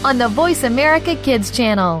Time on the Voice America Kids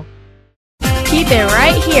channel. Keep it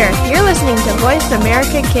right here. You're listening to Voice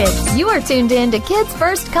America Kids. You are tuned in to Kids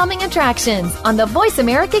First Coming Attractions on the Voice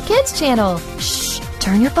America Kids channel. Shh,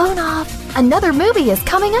 turn your phone off. Another movie is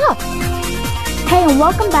coming up. Hey, and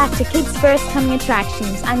welcome back to Kids First Coming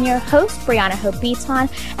Attractions. I'm your host, Brianna Beaton,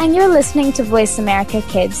 and you're listening to Voice America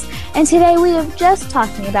Kids. And today we are just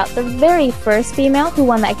talking about the very first female who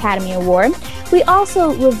won the Academy Award. We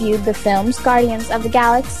also reviewed the films Guardians of the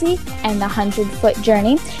Galaxy and The 100-Foot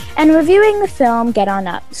Journey, and reviewing the film Get On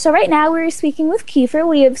Up. So right now we're speaking with Keefer.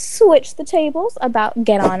 We have switched the tables about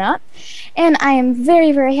Get On Up, and I am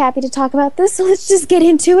very, very happy to talk about this, so let's just get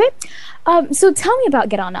into it. So tell me about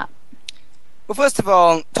Get On Up. Well, first of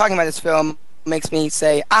all, talking about this film, makes me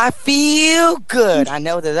say, I feel good. I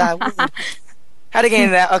know that I will. How to get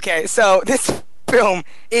into that? Okay, so this film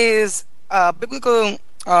is a biblical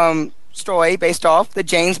story based off the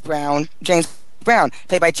James Brown,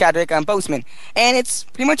 played by Chadwick Boseman, and it's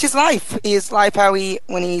pretty much his life. How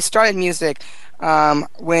when he started music,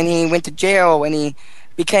 when he went to jail, when he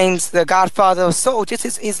became the godfather of soul, just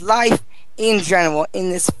his life in general in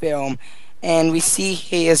this film. And we see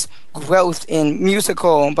his growth in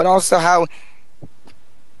musical, but also how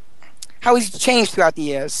he's changed throughout the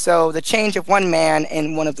years. So the change of one man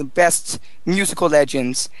and one of the best musical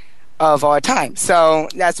legends of our time. So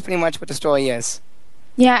that's pretty much what the story is.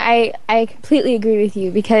 Yeah, I completely agree with you,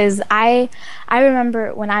 because I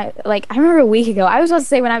remember I remember a week ago, I was about to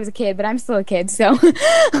say when I was a kid, but I'm still a kid, so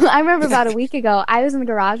I remember about a week ago, I was in the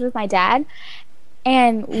garage with my dad,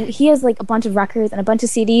 and he has like a bunch of records and a bunch of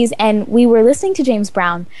CDs, and we were listening to James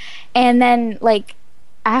Brown, and then like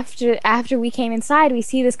after we came inside, we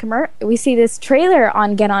see this trailer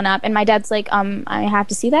on Get On Up, and my dad's like, I have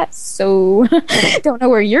to see that, so don't know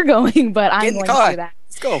where you're going, but I'm going to see that.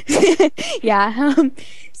 Let's go. Yeah.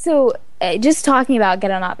 So just talking about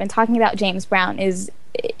Get On Up and talking about James Brown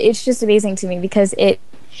it's just amazing to me, because it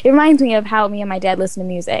reminds me of how me and my dad listen to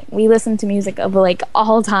music. We listen to music of like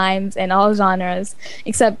all times and all genres,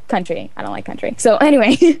 except country. I don't like country. So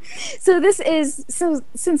anyway, since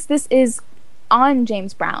this is on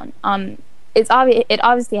James Brown, it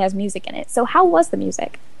obviously has music in it. So how was the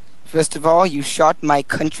music? First of all, you shot my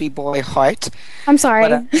country boy heart. I'm sorry.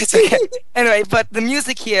 But, it's okay. Anyway, but the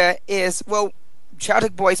music here is,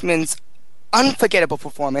 Chadwick Boseman's unforgettable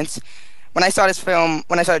performance. When I saw this film,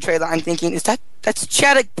 when I saw the trailer, I'm thinking, that's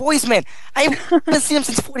Chadwick Boseman. I haven't seen him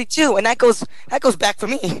since 42, and that goes back for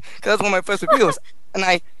me, because that was one of my first reviews. And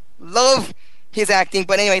I love his acting.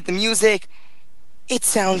 But anyway, the music, it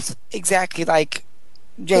sounds exactly like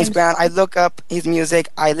James Brown. I look up his music,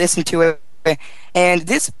 I listen to it, and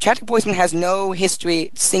this Chadwick Boseman has no history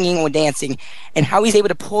singing or dancing, and how he's able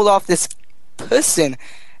to pull off this person,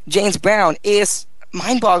 James Brown, is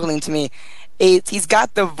mind-boggling to me. He's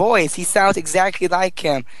got the voice, he sounds exactly like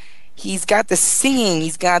him. He's got the singing,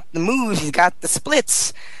 he's got the moves, he's got the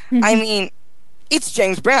splits. Mm-hmm. I mean, it's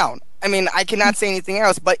James Brown. I mean, I cannot say anything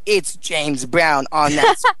else, but it's James Brown on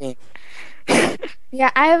that screen. Yeah,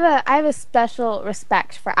 I have a special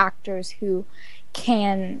respect for actors who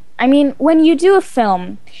can, I mean, when you do a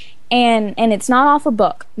film and it's not off a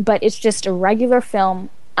book, but it's just a regular film,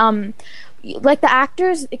 like the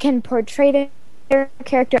actors can portray their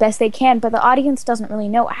character best they can, but the audience doesn't really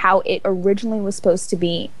know how it originally was supposed to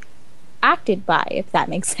be acted by, if that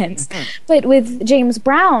makes sense. Mm-hmm. But with James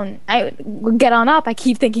Brown, Get On Up, I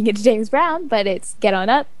keep thinking it's James Brown, but it's Get On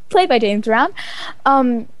Up, played by James Brown.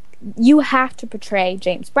 You have to portray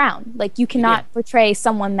James Brown. Like, you cannot portray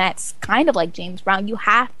someone that's kind of like James Brown. You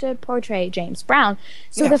have to portray James Brown.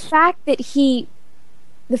 So the fact that he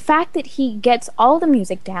gets all the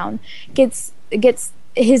music down, gets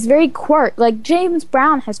his very quirk, like James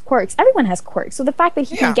Brown has quirks. Everyone has quirks. So the fact that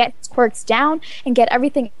he can get his quirks down and get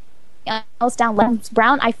everything else down like James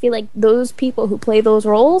Brown, I feel like those people who play those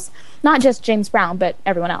roles, not just James Brown but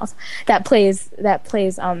everyone else that plays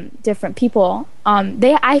different people,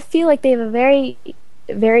 I feel like they have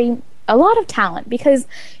a lot of talent, because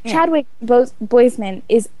Chadwick Boseman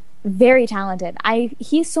is very talented.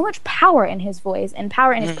 He has so much power in his voice and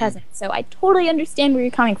power in his presence, so I totally understand where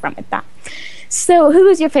you're coming from with that. So who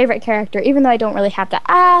is your favorite character? Even though I don't really have to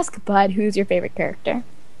ask, but who's your favorite character?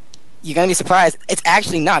 You're gonna be surprised. It's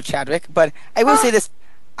actually not Chadwick, but I will say this: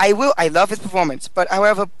 I love his performance. But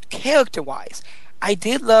however, character-wise, I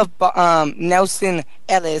did love Nelson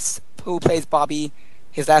Ellis, who plays Bobby.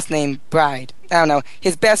 His last name Bride. I don't know,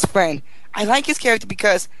 his best friend. I like his character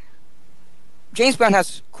because James Brown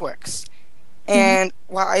has quirks, and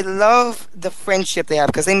while I love the friendship they have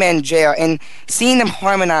because they met in jail, and seeing them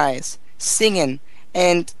harmonize, singing,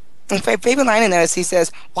 and my favorite line in there is he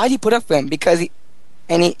says, "Why do you put up with him?"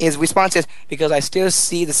 His response is, "Because I still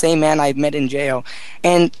see the same man I met in jail."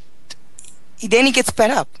 And then he gets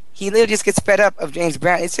fed up. He literally just gets fed up of James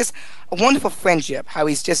Brown. It's just a wonderful friendship, how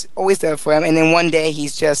he's just always there for him. And then one day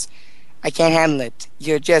he's just, "I can't handle it.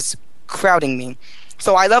 You're just crowding me."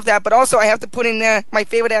 So I love that. But also I have to put in there my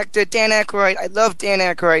favorite actor, Dan Aykroyd. I love Dan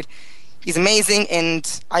Aykroyd. He's amazing,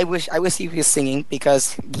 and I wish he was singing,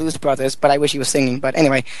 because Blues Brothers, but I wish he was singing. But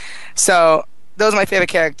anyway, so those are my favorite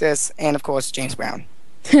characters, and of course, James Brown.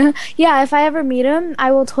 Yeah, if I ever meet him,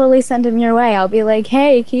 I will totally send him your way. I'll be like,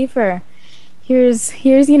 "Hey, Keefer, here's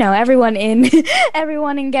everyone in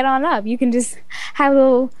everyone in Get On Up. You can just have a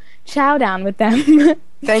little chow down with them."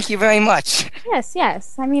 Thank you very much.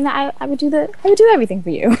 Yes. I mean, I would do everything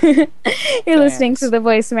for you. You're listening to the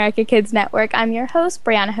Voice America Kids Network. I'm your host,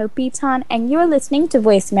 Brianna Beaton, and you're listening to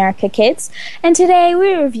Voice America Kids. And today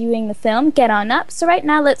we're reviewing the film Get On Up. So right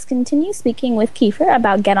now, let's continue speaking with Keefer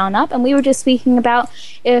about Get On Up. And we were just speaking about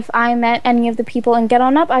if I met any of the people in Get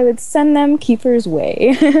On Up, I would send them Keefer's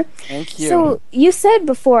way. Thank you. So you said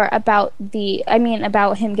before about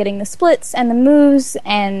about him getting the splits and the moves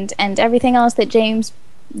and everything else that James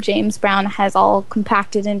Brown has all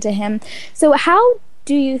compacted into him. So how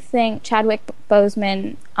do you think Chadwick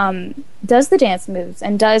Boseman does the dance moves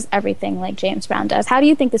and does everything like James Brown does? How do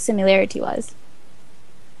you think the similarity was?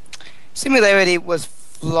 Similarity was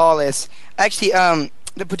flawless. Actually,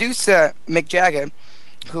 the producer, Mick Jagger,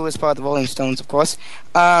 who was part of the Rolling Stones, of course,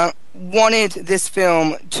 wanted this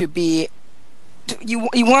film to be...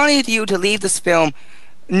 He wanted you to leave this film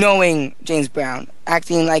knowing James Brown,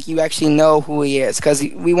 acting like you actually know who he is, because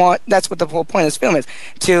that's what the whole point of this film is,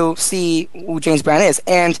 to see who James Brown is.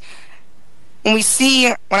 And when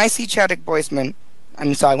I see Chadwick Boseman,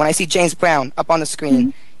 when I see James Brown up on the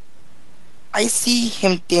screen, I see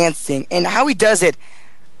him dancing, and how he does it,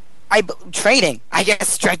 training, I guess,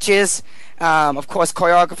 stretches, of course,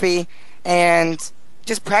 choreography, and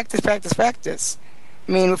just practice.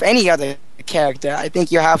 I mean, with any other character, I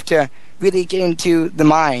think you have to really get into the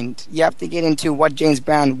mind. You have to get into what James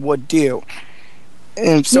Brown would do.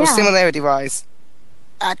 And so similarity-wise,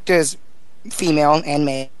 actors, female and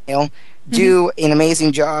male, do an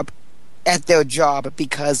amazing job at their job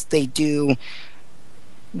because they do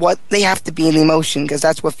what they have to be in the emotion, because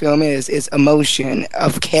that's what film is emotion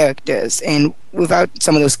of characters. And without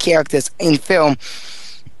some of those characters in film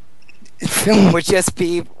would just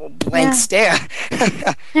be blank stare.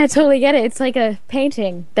 I totally get it. It's like a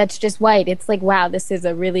painting that's just white. It's like, wow, this is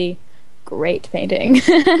a really great painting.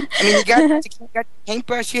 I mean, you got your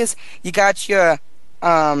paintbrushes, you got your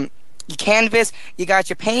canvas, you got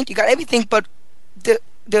your paint, you got everything, but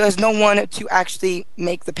there's no one to actually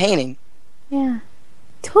make the painting. Yeah.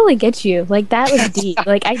 Totally get you. Like, that was deep.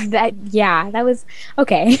 That was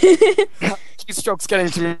okay. Few strokes getting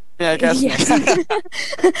to me, I guess. Yes.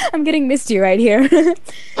 I'm getting misty right here.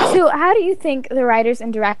 So how do you think the writers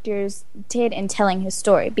and directors did in telling his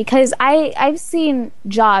story? Because I've seen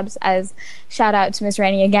Jobs, as shout out to Miss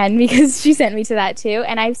Rainey again, because she sent me to that too,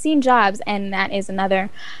 and I've seen Jobs, and that is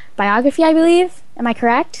another biography, I believe. Am I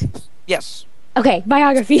correct? Yes. Okay,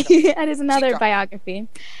 biography. That is another biography.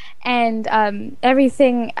 And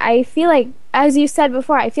everything, I feel like, as you said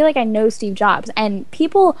before, I feel like I know Steve Jobs, and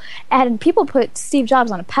people put Steve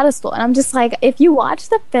Jobs on a pedestal, and I'm just like, if you watch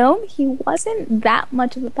the film, he wasn't that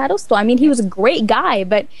much of a pedestal. I mean, he was a great guy,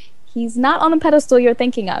 but he's not on the pedestal you're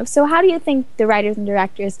thinking of. So how do you think the writers and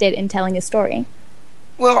directors did in telling his story?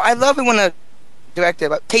 Well, I love it when a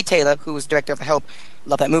director, Kate Taylor, who was director of The Help,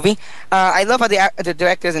 love that movie. I love how the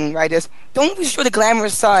directors and writers don't really show the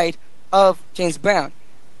glamorous side of James Brown.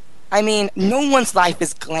 I mean, no one's life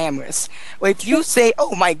is glamorous. Or if you say,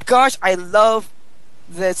 oh my gosh, I love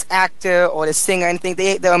this actor or this singer, and think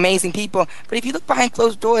they're amazing people, but if you look behind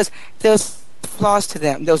closed doors, there's flaws to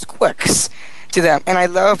them, there's quirks to them. And I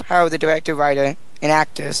love how the director, writer, and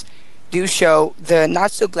actors do show the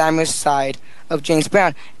not so glamorous side of James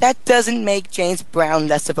Brown. That doesn't make James Brown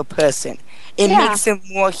less of a person. It makes him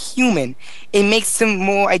more human. It makes him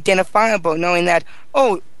more identifiable, knowing that,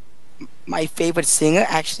 oh, my favorite singer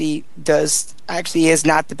actually is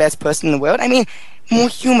not the best person in the world. I mean, more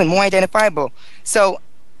human, more identifiable. So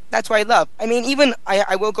that's what I love. I mean, even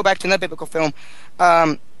I will go back to another biblical film,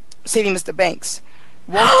 Saving Mr. Banks.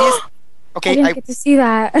 Walt Disney. Okay, I didn't get to see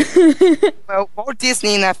that. Well, Walt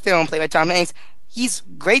Disney in that film, played by Tom Hanks, he's a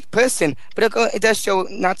great person, but it does show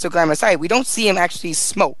not so glamorous side. We don't see him actually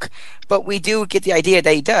smoke, but we do get the idea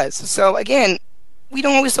that he does. So again, we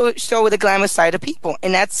don't always show the glamorous side of people,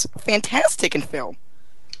 and that's fantastic in film.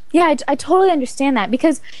 Yeah, I totally understand that,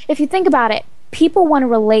 because if you think about it, people want to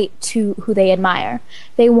relate to who they admire.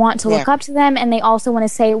 They want to look up to them, and they also want to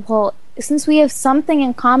say, well, since we have something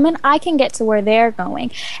in common, I can get to where they're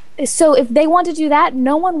going. So if they want to do that,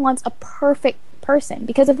 no one wants a perfect person,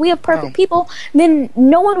 because if we have perfect people, then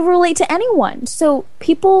no one will relate to anyone. So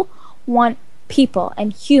people want people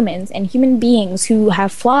and human beings who have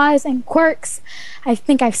flaws and quirks. I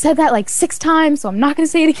think I've said that like 6 times, so I'm not going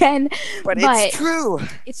to say it again. But it's true.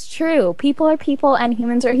 It's true. People are people and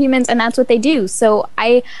humans are humans, and that's what they do. So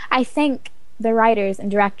I thank the writers and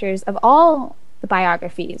directors of all the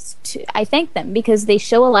biographies. I thank them because they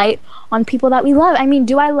show a light on people that we love. I mean,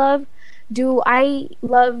 do I love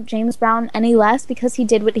James Brown any less because he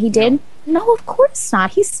did what he did? No, of course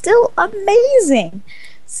not. He's still amazing.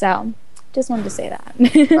 So Just wanted to say that.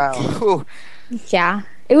 Wow. Ooh, Yeah.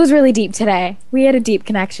 It was really deep today. We had a deep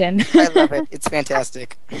connection. I love it. It's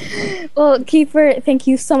fantastic. Well, Keefer, thank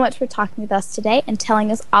you so much for talking with us today and telling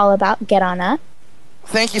us all about Get On Up.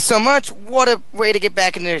 Thank you so much. What a way to get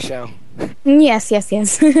back into the show. Yes.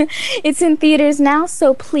 It's in theaters now,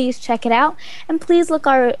 so please check it out. And please look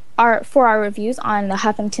for our reviews on the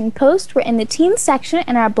Huffington Post. We're in the teen section,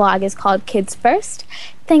 and our blog is called Kids First.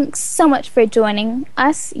 Thanks so much for joining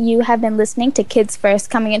us. You have been listening to Kids First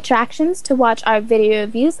Coming Attractions. To watch our video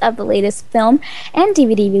reviews of the latest film and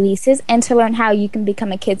DVD releases, and to learn how you can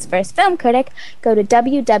become a Kids First film critic, go to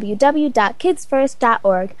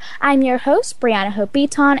www.kidsfirst.org. I'm your host, Brianna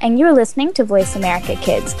Beaton, and you're listening to Voice America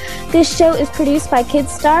Kids. This show is produced by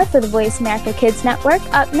KidStar for the Voice America Kids Network.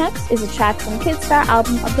 Up next is a track from KidStar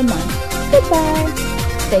Album of the Month. Goodbye.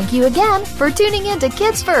 Thank you again for tuning in to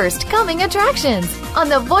Kids First Coming Attractions on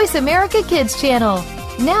the Voice America Kids channel.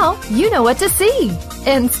 Now you know what to see.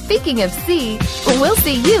 And speaking of see, we'll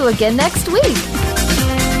see you again next week.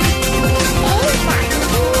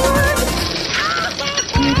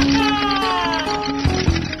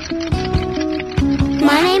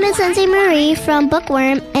 My name is Lindsay Marie from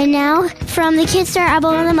Bookworm, and now from the KidStar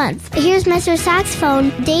Album of the Month. Here's Mr.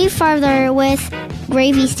 Saxophone, Dave Farther with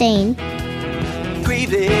Gravy Stain.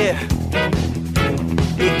 Gravy,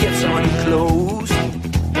 it gets on your clothes,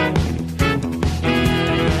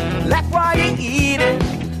 like while you're eating,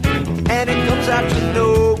 and it comes out your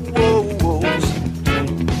nose.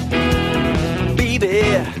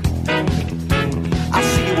 Baby, I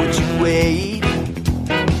see what you weigh.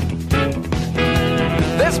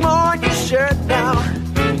 There's more on your shirt now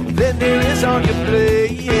than there is on your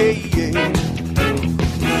plate.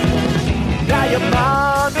 Now your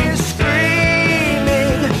mom is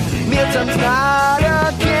screaming, mealtime's not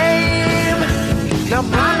a game. Now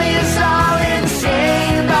mommy is all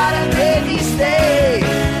insane about a gravy stain.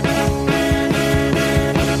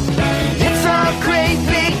 It's a great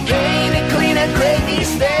big game to clean a gravy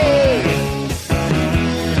stain.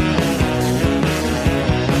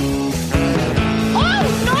 Oh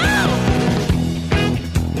no!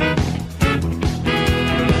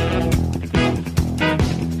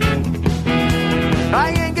 I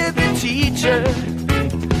angered the teacher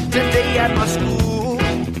today at my school.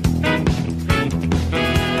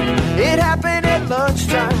 It happened at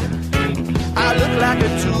lunchtime. I look like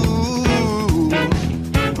a tool.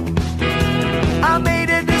 I made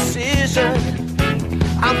a decision.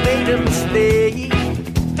 I made a mistake.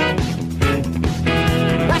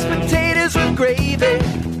 Mashed potatoes with gravy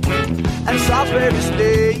and Salisbury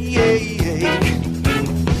steak.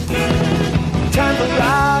 Time for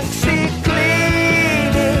Roxy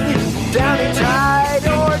cleaning down in Tide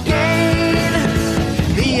or Gain.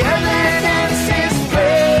 The evidence is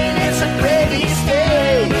plain, it's a gravy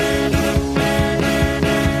stain.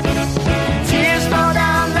 Tears fall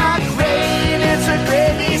down like rain, it's a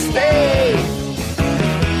gravy stain.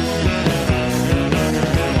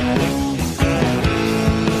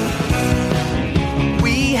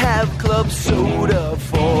 We have club soda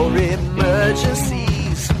for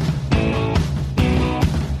emergencies.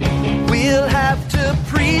 We'll have to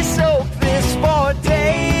pre-soak this for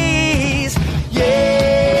days.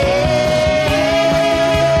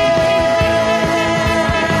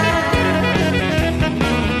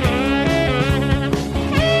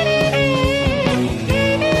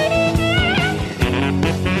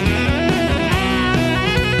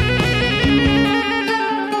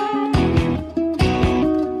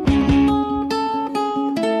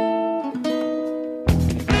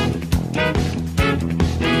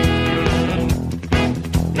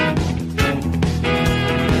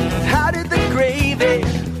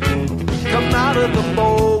 Out of the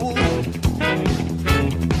bowl,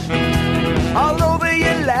 all over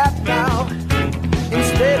your lap now,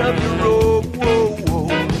 instead of your roll.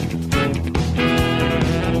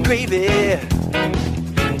 Gravy,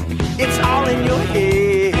 it's all in your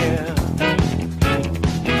hair.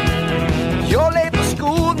 You're late for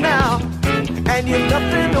school now, and you're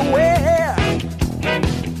nothing to wear.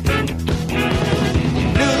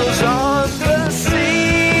 Noodles on the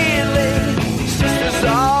ceiling, sisters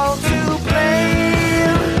all to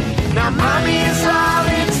blame. Now mommy is all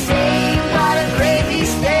insane by the gravy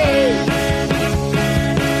stain.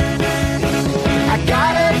 I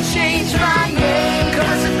gotta change my name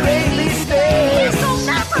 'cause the gravy stain. This will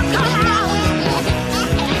never come out.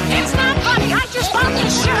 It's not funny, I just bought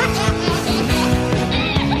this shirt.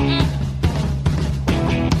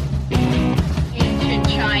 It's a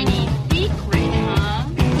Chinese secret, huh?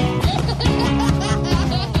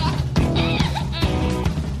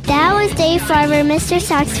 That was Dave Farver, Mr.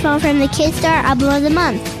 Saxophone from the KidStar Album of the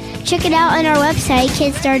Month. Check it out on our website,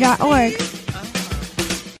 kidstar.org.